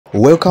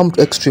Welcome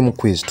to Extreme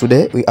Quiz.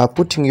 Today we are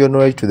putting your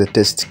knowledge to the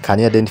test. Can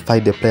you identify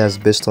the players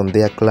based on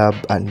their club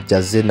and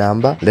jersey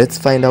number? Let's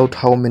find out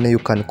how many you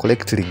can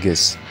correctly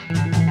guess.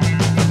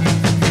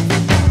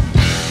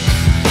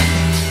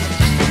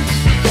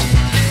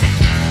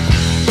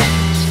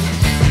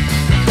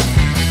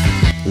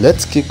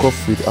 Let's kick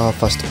off with our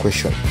first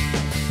question.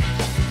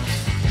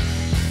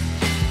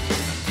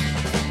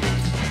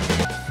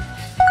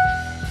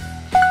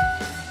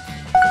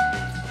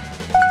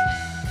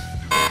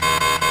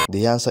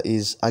 The answer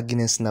is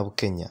Agnes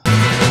Nabukenya.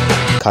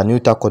 Can you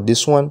tackle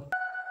this one?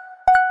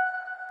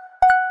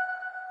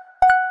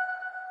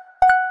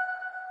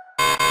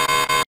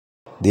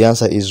 The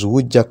answer is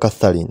Wuja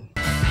Catherine.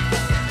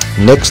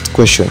 Next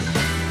question.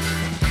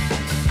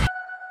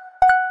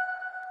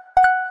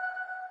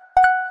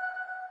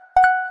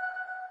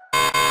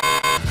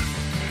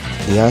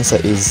 The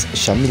answer is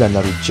Shamila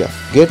Naruja.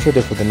 Get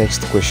ready for the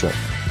next question.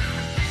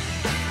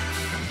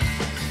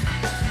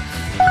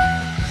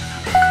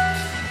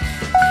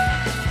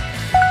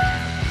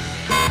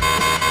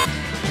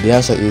 The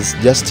answer is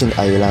Justin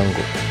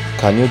Ailango.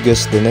 Can you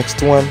guess the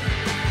next one?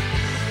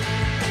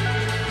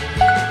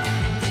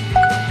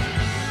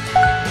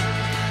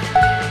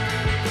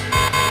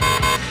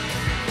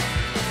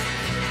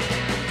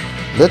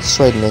 Let's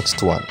try the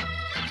next one.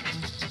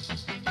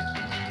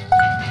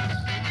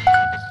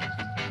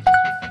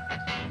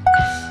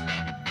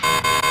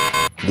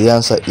 The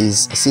answer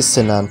is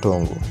Sisena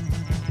Ntongo.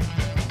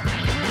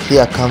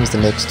 Here comes the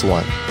next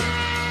one.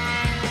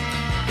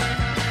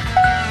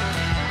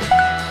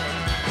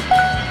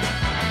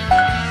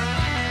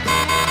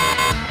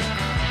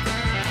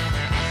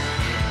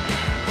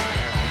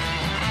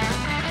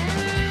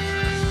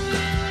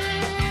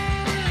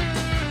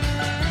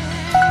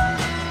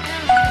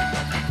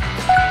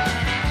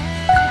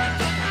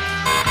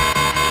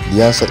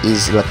 The answer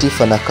is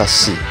Latifa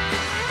Nakasi.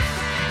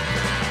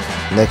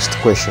 Next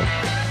question.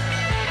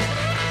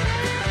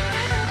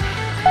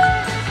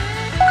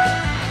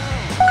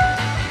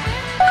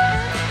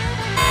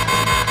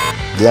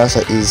 The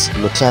answer is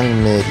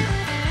Lotang Mary.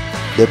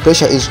 The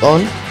pressure is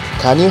on.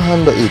 Can you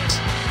handle it?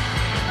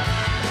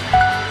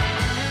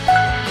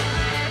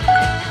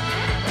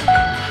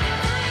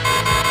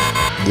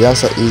 The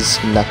answer is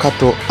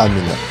Nakato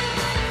Amina.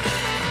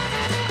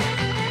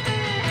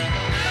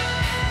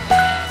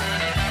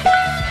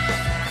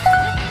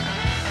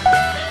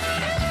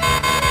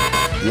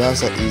 The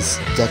answer is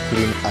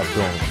Jacqueline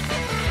Adong.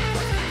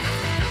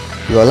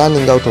 You are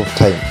running out of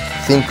time.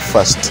 Think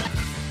fast.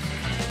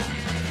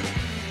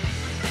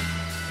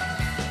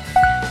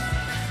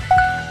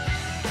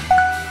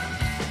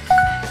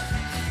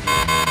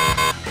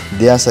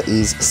 The answer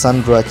is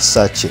Sandra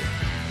Chisache.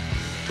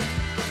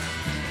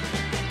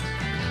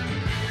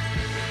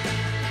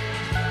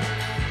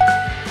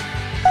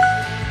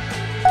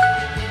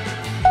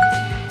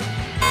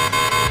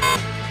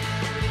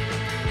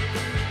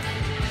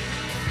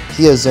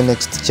 Here's the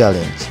next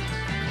challenge.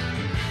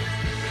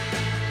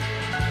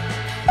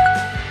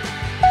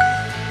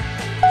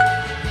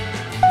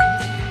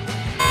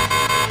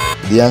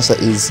 The answer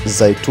is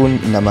Zaitun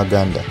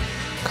Namaganda.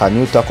 Can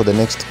you tackle the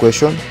next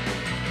question?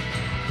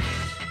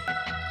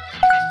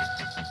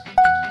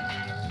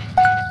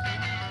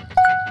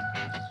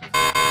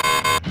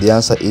 The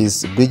answer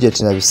is Bridget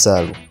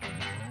Nabisalu.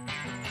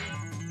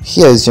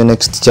 Here is your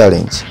next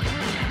challenge.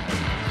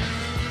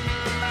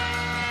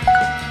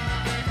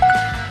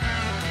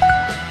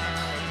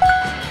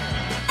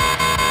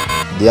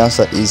 The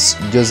answer is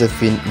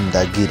Josephine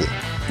Ndagire.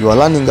 You are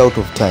running out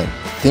of time.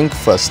 Think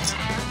fast.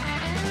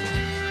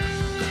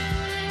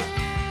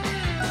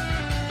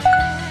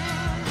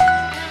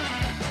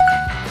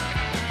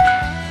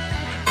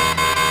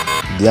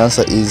 The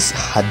answer is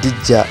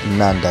Hadija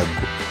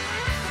Nandago.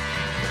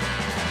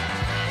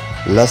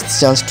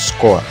 Last chance to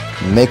score.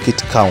 Make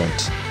it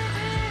count.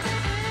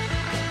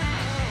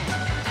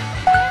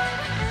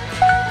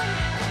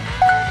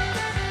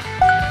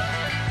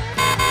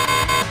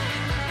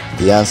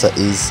 The answer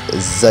is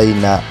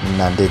Zaina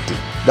Nandete.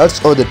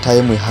 That's all the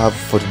time we have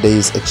for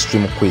today's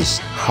Extreme Quiz.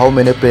 How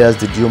many players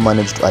did you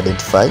manage to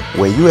identify?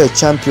 Were you a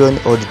champion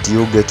or did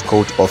you get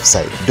caught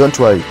offside? Don't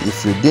worry,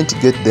 if you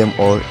didn't get them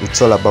all, it's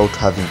all about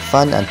having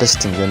fun and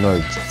testing your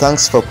knowledge.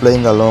 Thanks for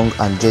playing along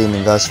and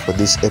joining us for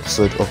this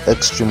episode of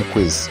Extreme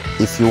Quiz.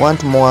 If you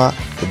want more,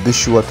 be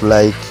sure to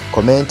like,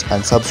 comment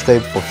and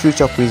subscribe for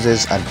future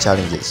quizzes and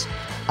challenges.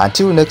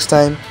 Until next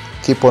time,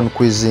 keep on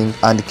quizzing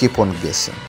and keep on guessing.